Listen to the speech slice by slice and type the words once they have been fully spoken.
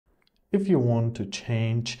If you want to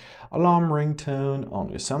change alarm ringtone on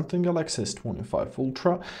your Samsung Galaxy S25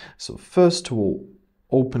 Ultra, so first of all,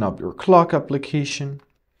 open up your clock application,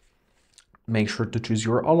 make sure to choose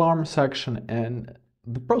your alarm section, and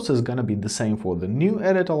the process is gonna be the same for the new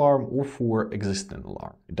edit alarm or for existing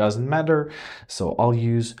alarm. It doesn't matter, so I'll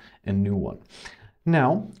use a new one.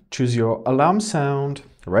 Now, choose your alarm sound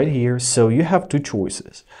right here. So you have two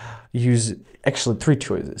choices. Actually three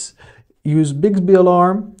choices. Use Bixby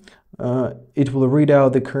alarm. It will read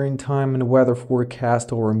out the current time and weather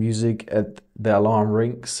forecast or music at the alarm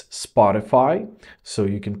rings. Spotify. So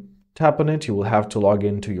you can tap on it. You will have to log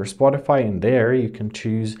into your Spotify, and there you can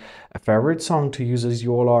choose a favorite song to use as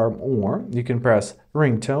your alarm, or you can press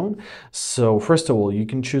ringtone. So first of all, you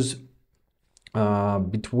can choose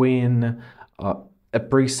between a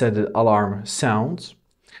preset alarm sounds.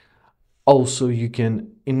 Also, you can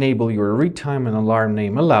enable your read time and alarm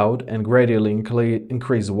name aloud and gradually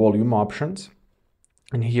increase volume options.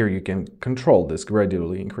 And here you can control this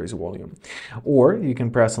gradually increase volume. Or you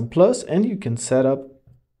can press on plus and you can set up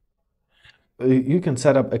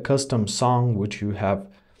a custom song which you have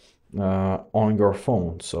on your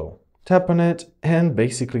phone. So tap on it and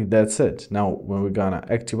basically that's it. Now when we're gonna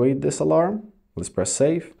activate this alarm, let's press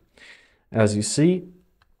save. As you see,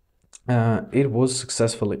 it was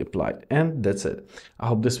successfully applied, and that's it. I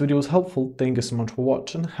hope this video was helpful. Thank you so much for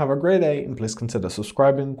watching. Have a great day, and please consider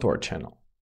subscribing to our channel.